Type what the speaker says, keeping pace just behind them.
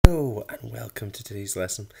and welcome to today's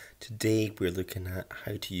lesson. Today we're looking at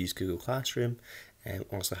how to use Google Classroom and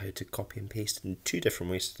also how to copy and paste in two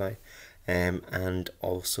different ways today, and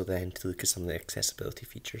also then to look at some of the accessibility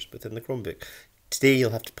features within the Chromebook. Today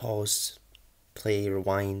you'll have to pause, play,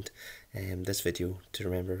 rewind this video to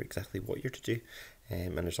remember exactly what you're to do,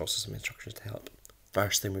 and there's also some instructions to help.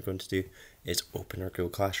 First thing we're going to do is open our Google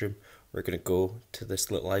Classroom. We're going to go to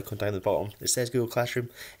this little icon down the bottom. It says Google Classroom.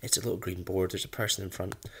 It's a little green board. There's a person in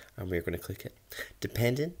front, and we're going to click it.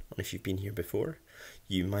 Depending on if you've been here before,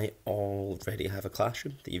 you might already have a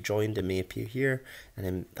classroom that you've joined. It may appear here, and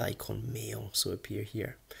then the icon may also appear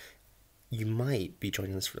here. You might be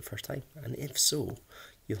joining this for the first time, and if so,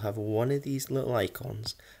 you'll have one of these little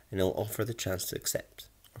icons, and it'll offer the chance to accept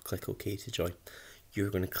or click OK to join. You're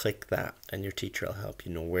going to click that, and your teacher will help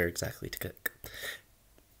you know where exactly to click.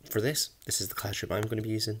 For this is the classroom I'm going to be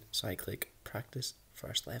using, so I click Practice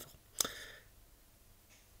First Level.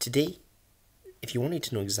 Today, if you wanted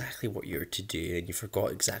to know exactly what you're to do and you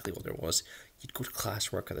forgot exactly what there was, you'd go to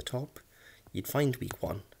Classwork at the top, you'd find week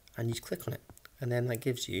 1, and you'd click on it. And then that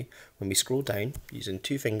gives you, when we scroll down, using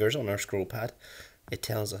 2 fingers on our scroll pad, it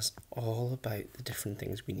tells us all about the different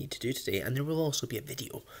things we need to do today. And there will also be a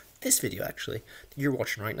video, this video actually, that you're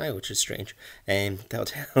watching right now, which is strange, and that'll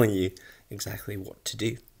tell you exactly what to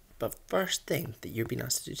do. But first thing that you're being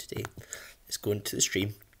asked to do today is go into the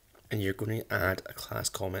stream, and you're going to add a class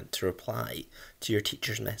comment to reply to your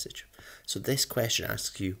teacher's message. So this question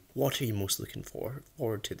asks you, what are you most looking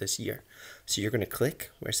forward to this year? So you're going to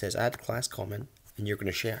click where it says add class comment, and you're going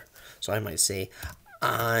to share. So I might say,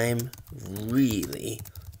 I'm really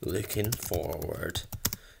looking forward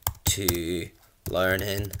to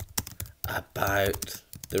learning about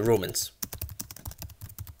the Romans.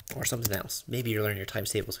 Or something else. Maybe you're learning your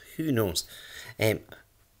times tables. Who knows?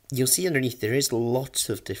 You'll see underneath there is lots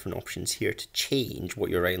of different options here to change what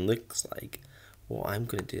your writing looks like. What I'm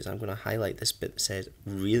going to do is I'm going to highlight this bit that says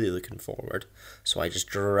really looking forward. So I just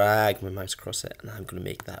drag my mouse across it, and I'm going to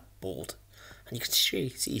make that bold. And you can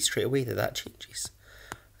see straight away that changes.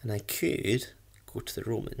 And I could go to the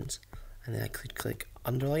Romans, and then I could click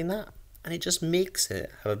underline that, and it just makes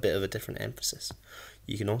it have a bit of a different emphasis.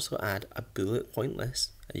 You can also add a bullet point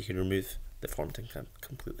list, and you can remove the formatting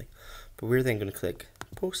completely. But we're then going to click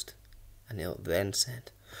post, and it'll then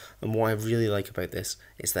send. And what I really like about this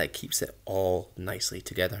is that it keeps it all nicely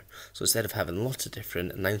together. So instead of having lots of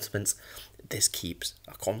different announcements, this keeps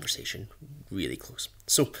a conversation really close.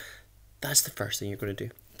 So that's the first thing you're going to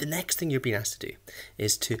do. The next thing you're being asked to do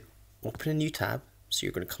is to open a new tab. So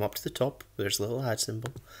you're going to come up to the top where there's a little add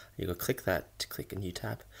symbol. You're going to click that to click a new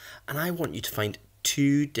tab. And I want you to find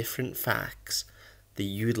 2 different facts that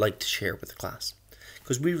you'd like to share with the class.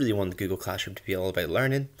 Because we really want the Google Classroom to be all about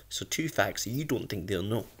learning. So 2 facts that you don't think they'll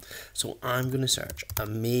know. So I'm going to search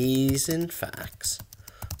amazing facts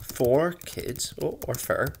for kids,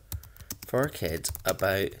 for kids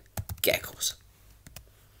about geckos.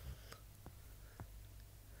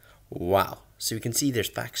 Wow. So we can see there's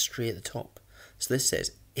facts straight at the top. So this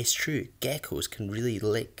says, it's true, geckos can really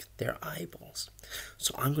lick their eyeballs.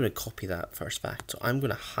 So I'm going to copy that first fact. So I'm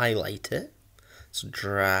going to highlight it. So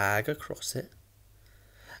drag across it.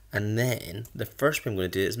 And then the first thing I'm going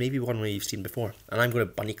to do is maybe one way you've seen before. And I'm going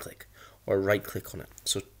to bunny click or right click on it.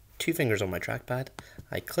 So 2 fingers on my trackpad.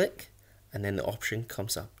 I click, and then the option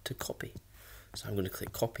comes up to copy. So I'm going to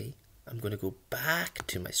click copy. I'm going to go back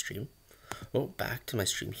to my stream. Back to my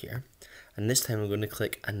stream here. And this time I'm going to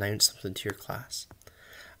click announce something to your class.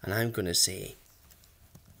 And I'm going to say,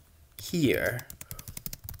 here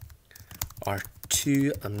are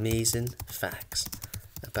 2 amazing facts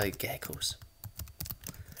about geckos.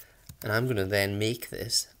 And I'm going to then make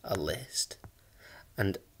this a list.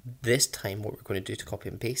 And this time what we're going to do to copy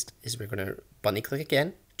and paste is we're going to bunny click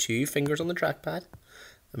again, 2 fingers on the trackpad,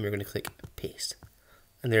 and we're going to click paste.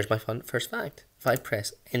 And there's my first fact. If I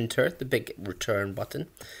press enter, the big return button,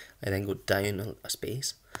 I then go down a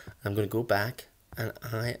space. I'm going to go back, and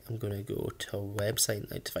I am going to go to a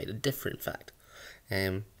website now to find a different fact.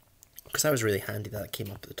 Because that was really handy that it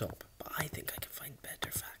came up at the top. But I think I can find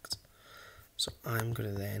better facts. So I'm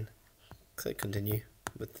going to then click continue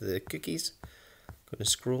with the cookies. I'm going to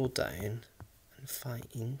scroll down and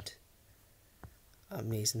find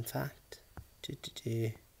amazing fact.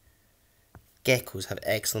 Geckos have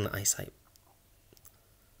excellent eyesight.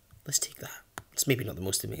 Let's take that. It's maybe not the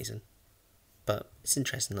most amazing, but it's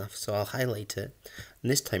interesting enough, so I'll highlight it.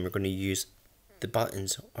 And this time we're going to use the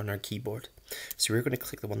buttons on our keyboard. So we're going to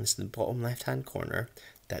click the one that's in the bottom left hand corner.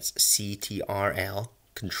 That's CTRL,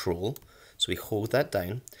 control. So we hold that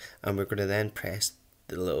down, and we're going to then press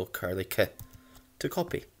the little curly K to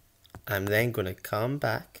copy. I'm then going to come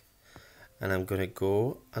back and I'm going to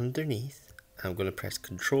go underneath. I'm going to press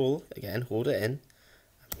Control again, hold it in,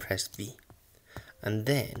 and press V. And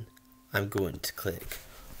then I'm going to click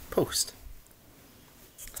Post.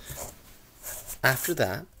 After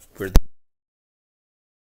that, we're